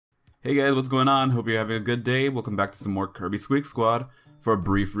Hey guys, what's going on? Hope you're having a good day. Welcome back to some more Kirby Squeak Squad. For a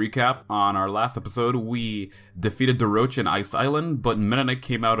brief recap, on our last episode, we defeated Deroach in Ice Island, but Meta Knight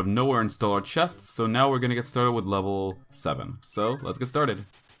came out of nowhere and stole our chests, so now we're gonna get started with level 7. So, let's get started.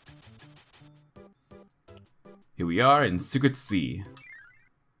 Here we are in Secret Sea.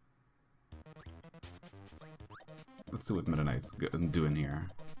 Let's see what Meta Knight's doing here.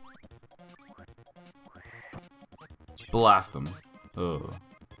 Blast him. Oh.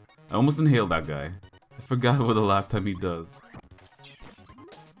 I almost inhaled that guy. I forgot what the last time he does.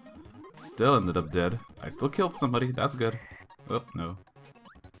 Still ended up dead. I still killed somebody, that's good. Oh, no.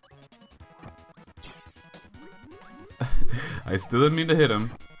 I still didn't mean to hit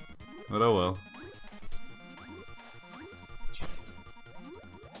him. But oh well.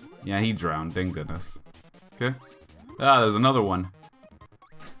 Yeah, he drowned, thank goodness. Okay. Ah, there's another one.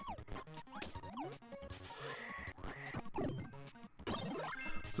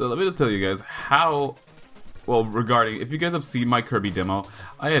 So let me just tell you guys how, well, regarding, if you guys have seen my Kirby demo,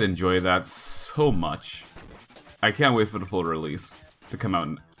 I had enjoyed that so much. I can't wait for the full release to come out.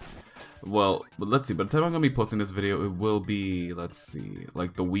 Well, but let's see, by the time I'm going to be posting this video, it will be, let's see,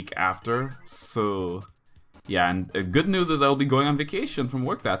 like the week after. So, yeah, and good news is I'll be going on vacation from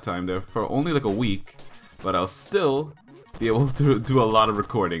work that time there for only like a week. But I'll still be able to do a lot of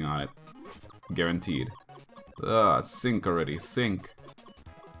recording on it. Guaranteed. Ah, sink already, sink.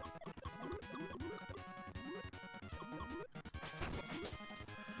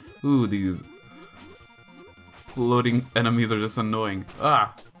 Ooh, these floating enemies are just annoying.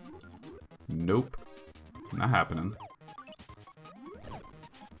 Ah! Nope. Not happening.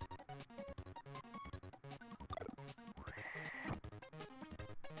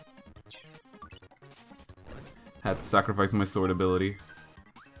 Had to sacrifice my sword ability.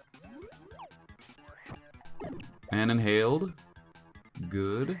 And inhaled.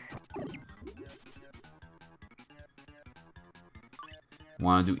 Good.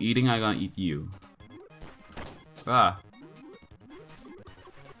 Wanna do eating? I gotta eat you. Ah.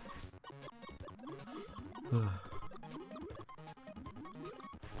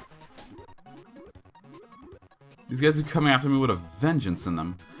 These guys are coming after me with a vengeance in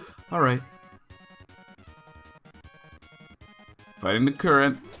them. Alright. Fighting the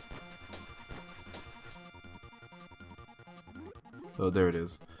current. Oh, there it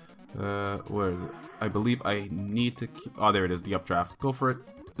is. Where is it? I believe I need to keep... Oh, there it is, the updraft. Go for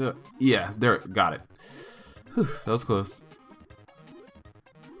it. Yeah, there, got it. Whew, that was close.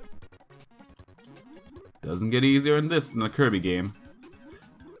 Doesn't get easier in this in the Kirby game.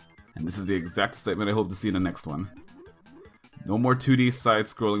 And this is the exact excitement I hope to see in the next one. No more 2D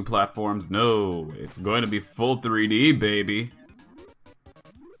side-scrolling platforms. No, it's going to be full 3D, baby.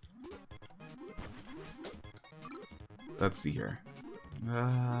 Let's see here.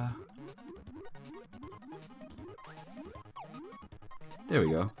 There we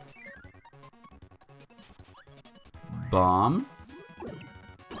go. Bomb.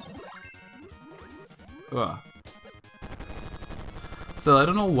 Ugh. So I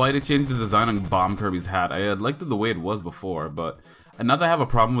don't know why they changed the design on Bomb Kirby's hat. I had liked it the way it was before, but not that I have a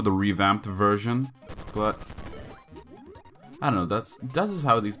problem with the revamped version, but I don't know, that's just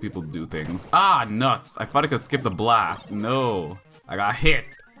how these people do things. Ah, nuts! I thought I could skip the blast. No, I got hit.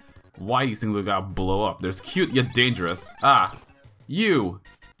 Why these things are gonna blow up? There's cute yet dangerous. Ah, you!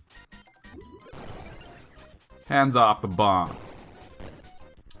 Hands off the bomb.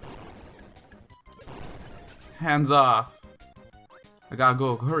 Hands off. I gotta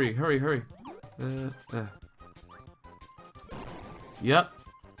go. Hurry, hurry, hurry. Yep,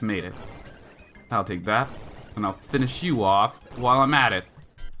 made it. I'll take that, and I'll finish you off while I'm at it.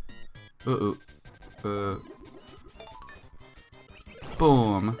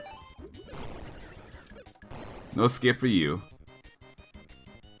 Boom. No escape for you.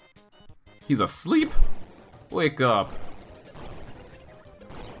 He's asleep? Wake up.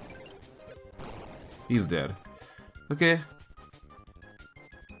 He's dead. Okay.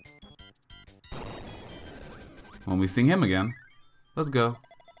 When we sing him again, let's go.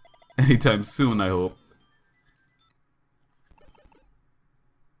 Anytime soon, I hope.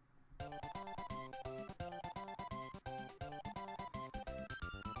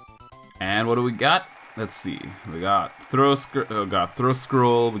 And what do we got? Let's see. We got throw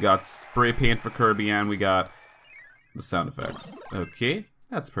scroll, we got spray paint for Kirby, and we got the sound effects. Okay,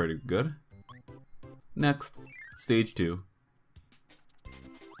 that's pretty good. Next, stage 2.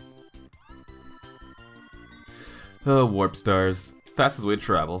 Oh, warp stars. Fastest way to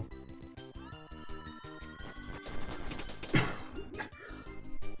travel.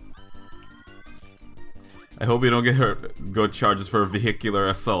 I hope you don't get hurt. Go charges for vehicular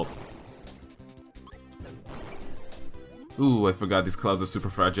assault. Ooh, I forgot these clouds are super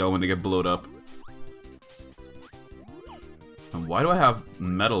fragile when they get blowed up. And why do I have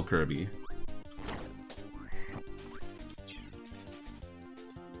Metal Kirby?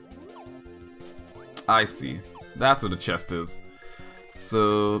 I see. That's what the chest is.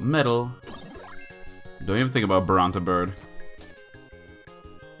 So, metal. Don't even think about Bronto Bird.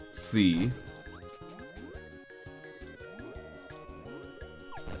 C.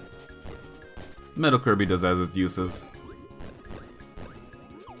 Metal Kirby does as its uses.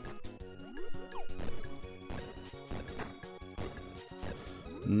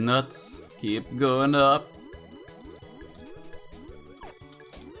 Nuts. Keep going up.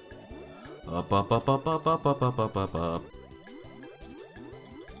 Up, up, up, up, up, up, up, up, up, up, up.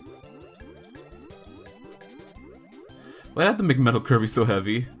 Why'd I have to make Metal Kirby so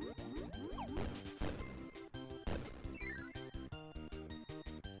heavy?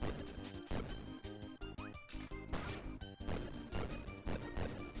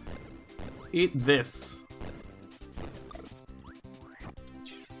 Eat this.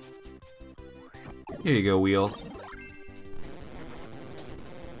 Here you go, wheel.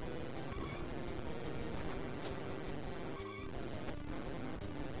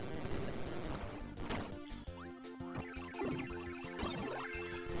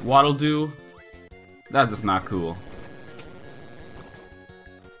 Waddle Doo? That's just not cool.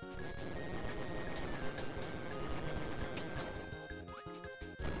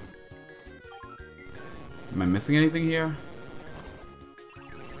 Am I missing anything here?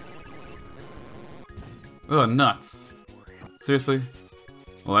 Oh, nuts. Seriously?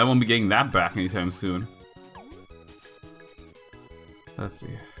 Well, I won't be getting that back anytime soon. Let's see.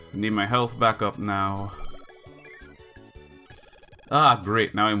 I need my health back up now. Ah,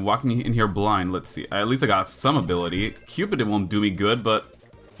 great. Now I'm walking in here blind. Let's see. At least I got some ability. Cupid, it won't do me good, but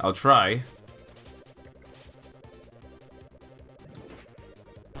I'll try.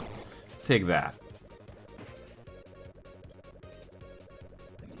 Take that.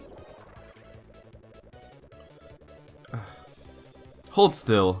 Hold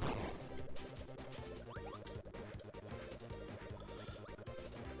still.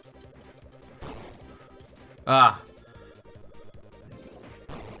 Ah.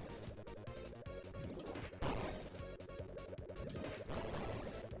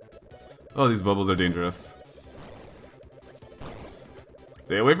 Oh, these bubbles are dangerous.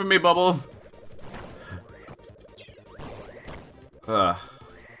 Stay away from me, Bubbles! Ugh.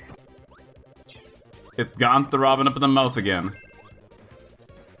 It got the Robin up in the mouth again.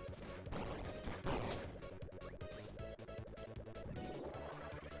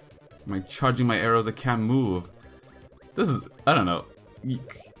 Am I charging my arrows? I can't move. This is... I don't know.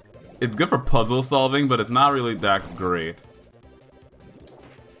 It's good for puzzle solving, but it's not really that great.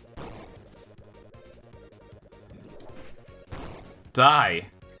 Die!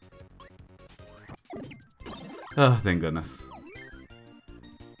 Oh, thank goodness.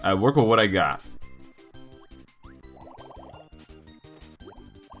 I work with what I got.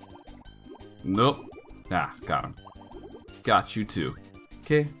 Nope. Ah, got him. Got you too.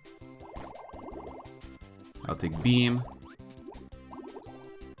 Okay. I'll take beam.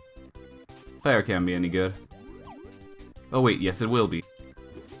 Fire can't be any good. Oh wait, yes it will be.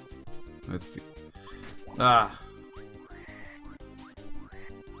 Let's see. Ah.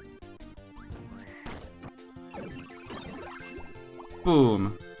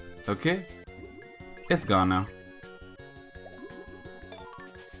 Boom. Okay. It's gone now.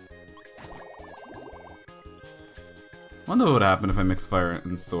 Wonder what would happen if I mix fire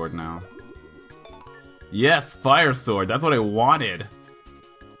and sword now. Yes, fire sword. That's what I wanted.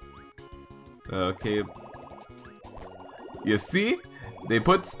 Okay. You see? They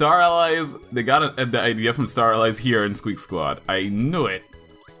put Star Allies. They got the idea from Star Allies here in Squeak Squad. I knew it.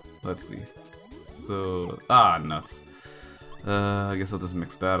 Let's see. So, nuts. I guess I'll just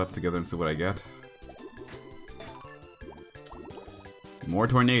mix that up together and see what I get. More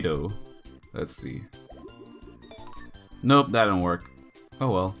tornado. Let's see. Nope, that didn't work.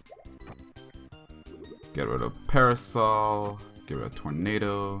 Oh well. Get rid of parasol. Get rid of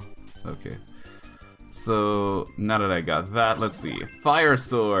tornado. Okay. So now that I got that, let's see. Fire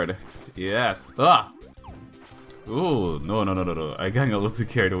sword. Yes. Ah. Ooh, no. I got a little too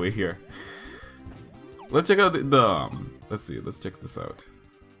carried away here. Let's check out let's see. Let's check this out.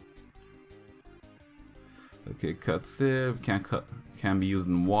 Okay, cut sieve. Can't cut. Can be used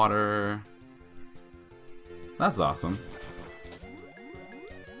in water. That's awesome.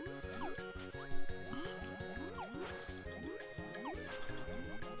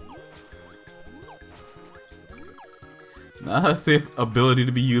 Not a safe ability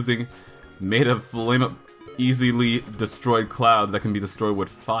to be using. Made of flame easily destroyed clouds that can be destroyed with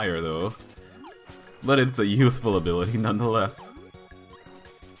fire, though. But it's a useful ability nonetheless.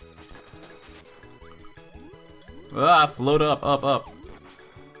 Ah, float up, up, up.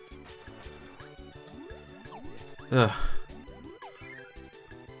 Ugh.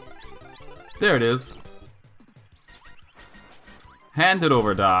 There it is. Hand it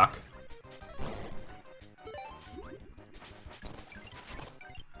over, Doc.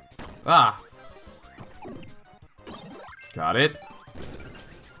 Ah. Got it.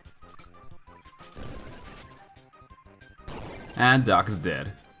 And Doc is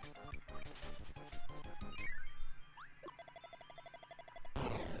dead.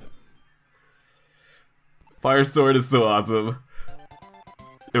 Fire Sword is so awesome.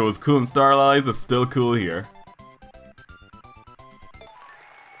 It was cool in Starlight, it's still cool here.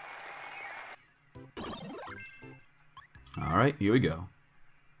 Alright, here we go.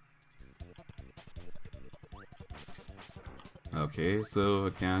 Okay, so I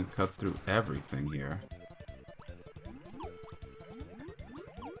can't cut through everything here.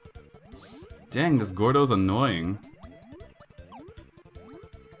 Dang, this Gordo's annoying.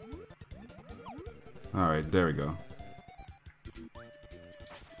 Alright, there we go.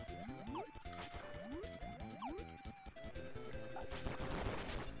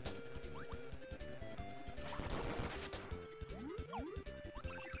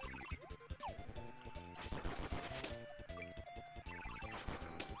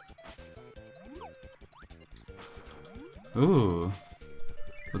 Ooh.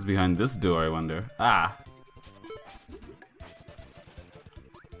 What's behind this door, I wonder? Ah!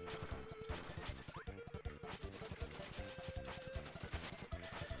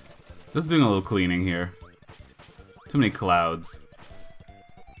 Just doing a little cleaning here. Too many clouds.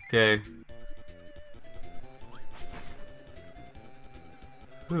 Okay.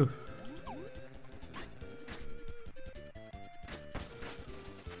 Whew.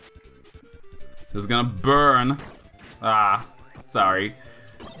 This is gonna burn. Ah, sorry.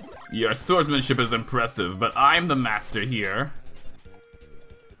 Your swordsmanship is impressive, but I'm the master here.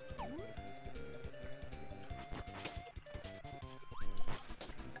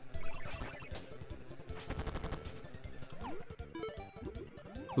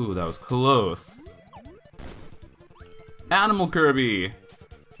 Ooh, that was close. Animal Kirby!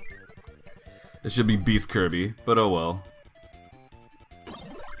 It should be Beast Kirby, but oh well.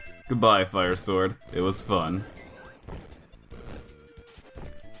 Goodbye, Fire Sword. It was fun.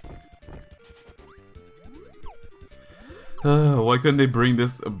 Why couldn't they bring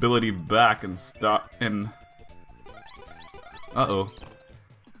this ability back and stop and... Uh-oh.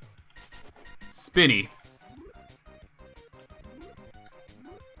 Spinny.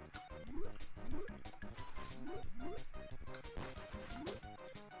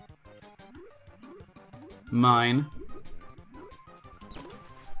 Mine.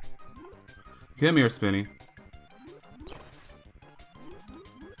 Come here, Spinny.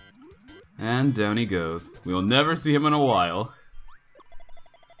 And down he goes. We'll never see him in a while.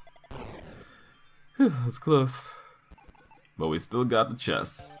 Whew, that was close. But we still got the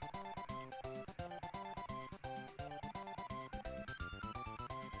chests.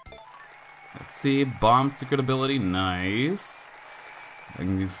 Let's see, bomb secret ability, nice. I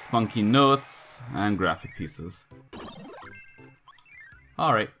can use funky notes and graphic pieces.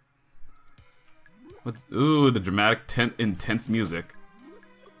 Alright. What's, ooh, the dramatic, intense music.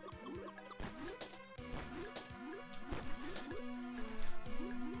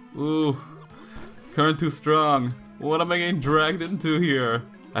 Ooh, current too strong. What am I getting dragged into here?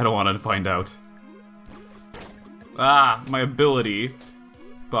 I don't want to find out. Ah, my ability.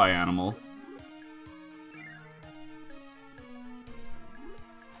 Bye, animal.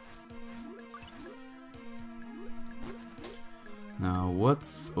 Now,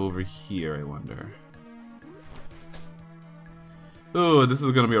 what's over here, I wonder? Ooh, this is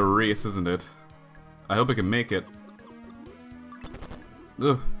gonna be a race, isn't it? I hope I can make it.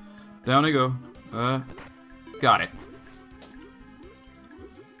 Ugh. Down I go. Got it.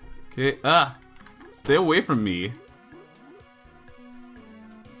 Okay, stay away from me.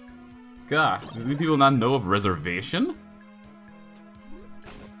 Gosh, do these people not know of reservation?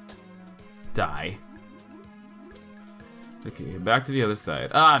 Die. Okay, back to the other side.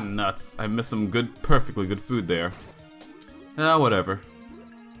 Ah, nuts. I missed some good, perfectly good food there. Ah, whatever.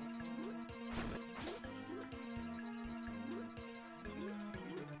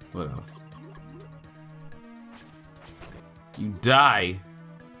 What else? You die.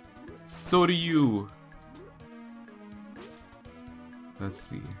 So do you. Let's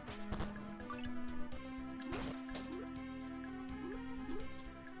see.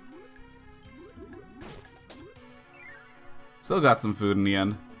 Still got some food in the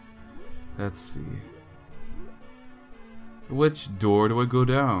end. Let's see. Which door do I go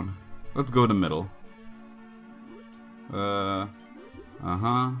down? Let's go to middle. Uh-huh.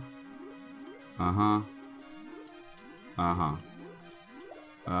 Uh-huh.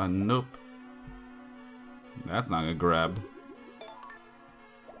 Uh-huh. Nope. That's not gonna grab.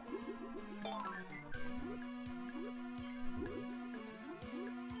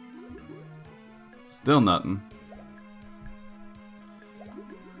 Still nothing.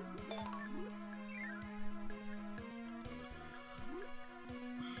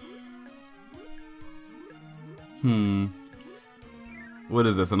 What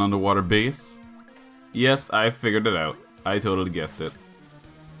is this, an underwater base? Yes, I figured it out. I totally guessed it.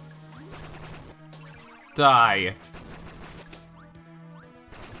 Die!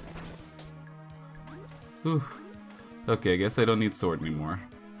 Whew. Okay, I guess I don't need sword anymore.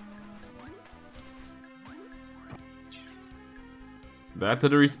 Back to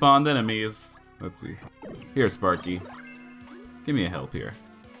the respawned enemies. Let's see. Here, Sparky. Give me a help here.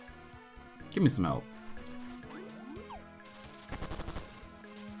 Give me some help.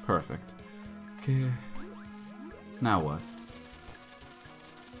 Perfect. Okay. Now what?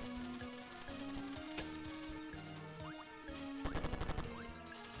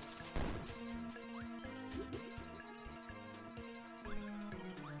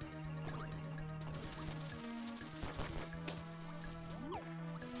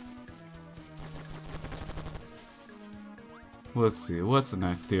 Let's see, what's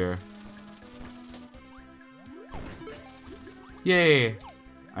next here? Yay!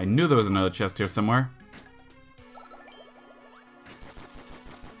 I knew there was another chest here somewhere.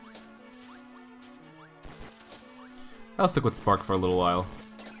 I'll stick with Spark for a little while.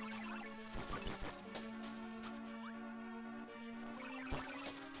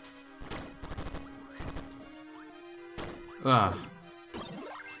 Ah.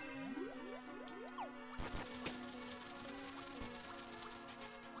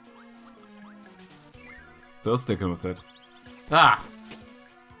 Still sticking with it. Ah!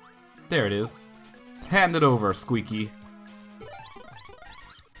 There it is. Hand it over, Squeaky.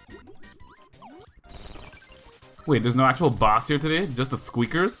 Wait, there's no actual boss here today? Just the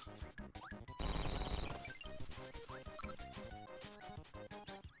squeakers?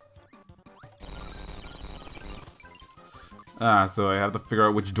 Ah, so I have to figure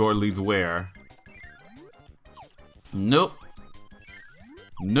out which door leads where. Nope.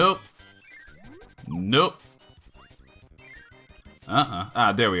 Nope. Nope.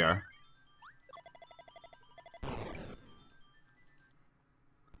 Ah, there we are.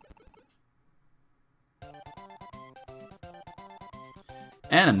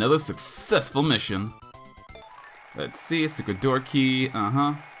 And another successful mission. Let's see, secret door key,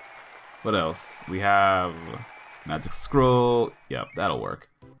 What else? We have magic scroll. Yep, that'll work.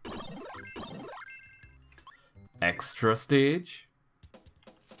 Extra stage?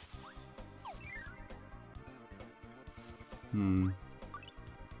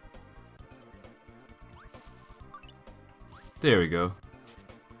 There we go.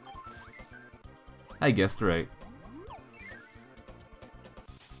 I guessed right.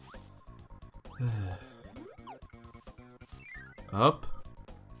 Up.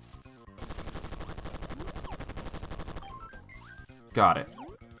 Got it.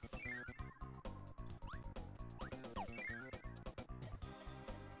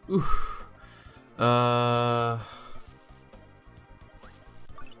 Oof.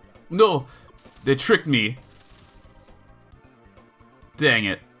 No! They tricked me. Dang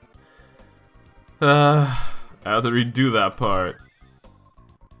it. I have to redo that part.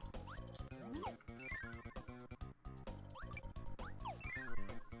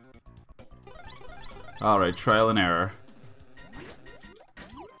 Alright, trial and error.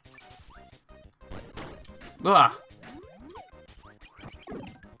 Ah!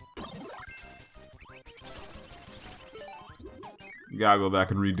 Gotta go back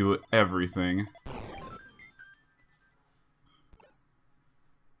and redo everything.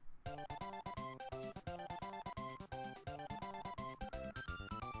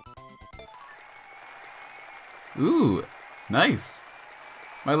 Ooh, nice.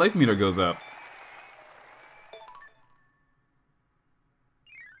 My life meter goes up.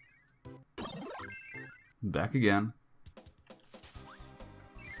 Back again.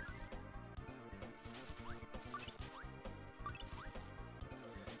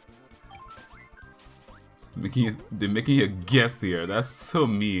 They're making a guess here. That's so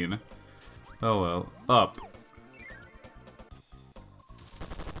mean. Oh well. Up.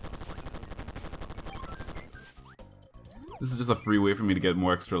 This is just a free way for me to get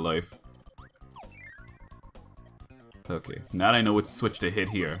more extra life. Okay, now I know which switch to hit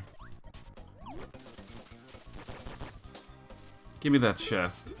here. Give me that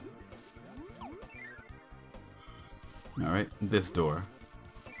chest. Alright, this door.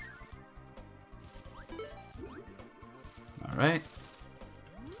 Alright.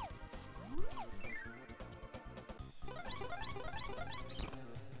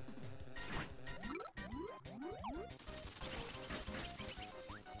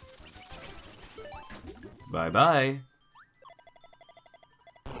 Bye-bye.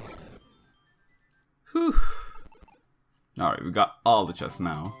 Whew. Alright, we got all the chests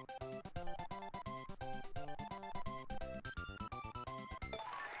now.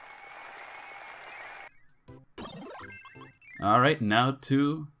 Alright, now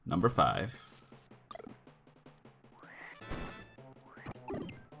to number 5.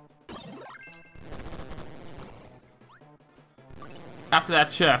 After that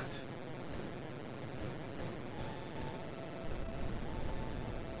chest.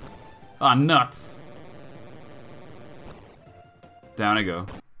 Ah, nuts. Down I go.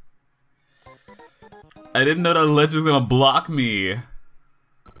 I didn't know that ledge was gonna block me.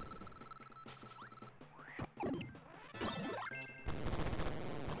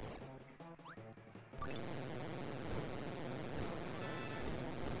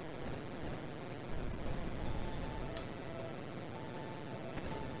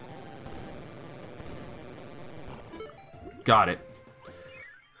 Got it.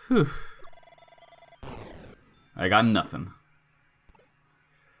 Whew. I got nothing.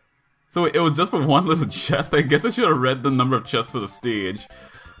 So wait, it was just for one little chest? I guess I should have read the number of chests for the stage.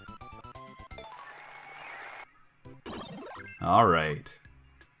 Alright.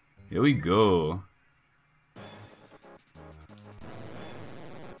 Here we go.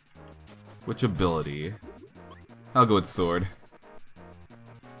 Which ability? I'll go with sword.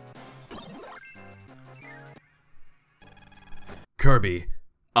 Kirby,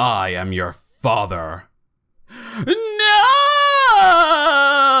 I am your father. No!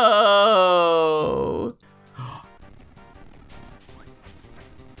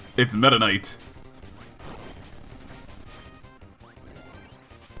 It's Meta Knight.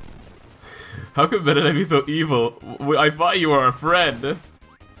 How could Meta Knight be so evil? I thought you were a friend.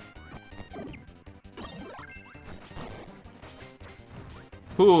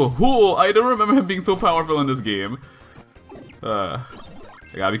 Who? I don't remember him being so powerful in this game. I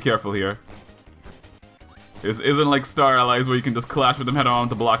gotta be careful here. This isn't like Star Allies where you can just clash with him head on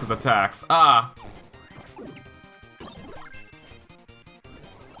to block his attacks. Ah!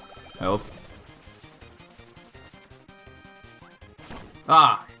 Health.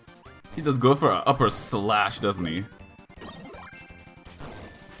 Ah! He does go for an upper slash, doesn't he?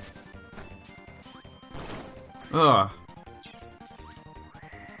 Ugh.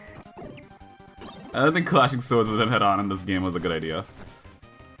 I don't think clashing swords with him head on in this game was a good idea.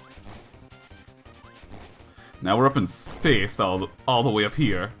 Now we're up in space all the way up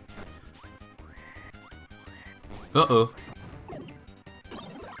here. Uh-oh.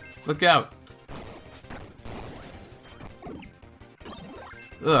 Look out.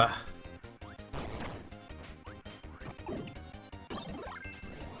 Ugh.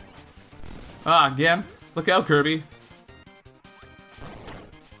 Ah, again? Look out, Kirby.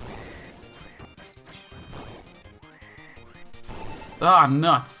 Ah,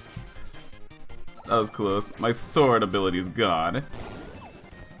 nuts. That was close. My sword ability's gone.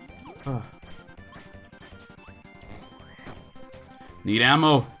 Ugh. Need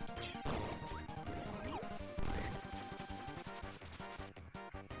ammo.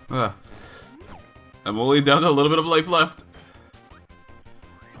 Ugh. I'm only down to a little bit of life left.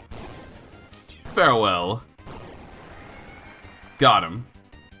 Farewell. Got him.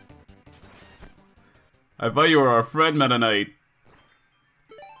 I thought you were our friend, Meta Knight.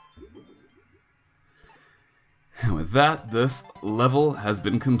 And with that, this level has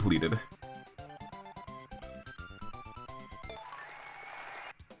been completed.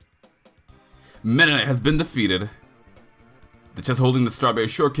 Meta Knight has been defeated. The chest holding the strawberry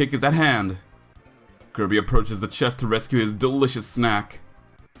shortcake is at hand. Kirby approaches the chest to rescue his delicious snack.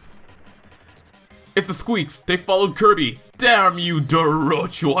 It's the Squeaks! They followed Kirby! Damn you,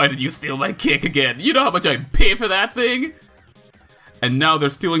 Doroch! Why did you steal my cake again? You know how much I pay for that thing? And now they're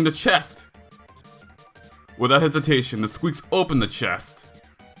stealing the chest! Without hesitation, the Squeaks open the chest.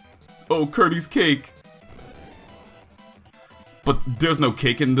 Oh, Kirby's cake! But there's no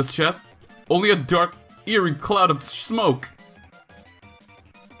cake in this chest. Only a dark, eerie cloud of smoke.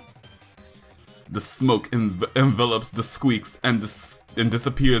 The smoke envelops the Squeaks and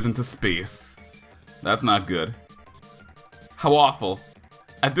disappears into space. That's not good. How awful.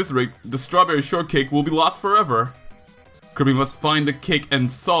 At this rate, the strawberry shortcake will be lost forever. Kirby must find the cake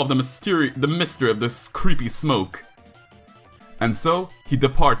and solve the mystery of this creepy smoke. And so, he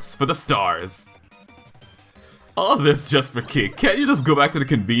departs for the stars. All this just for cake. Can't you just go back to the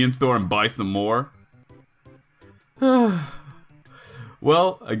convenience store and buy some more?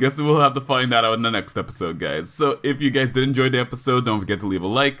 Well, I guess we'll have to find that out in the next episode, guys. So if you guys did enjoy the episode, don't forget to leave a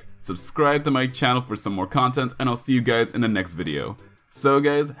like, subscribe to my channel for some more content, and I'll see you guys in the next video. So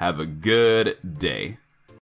guys, have a good day.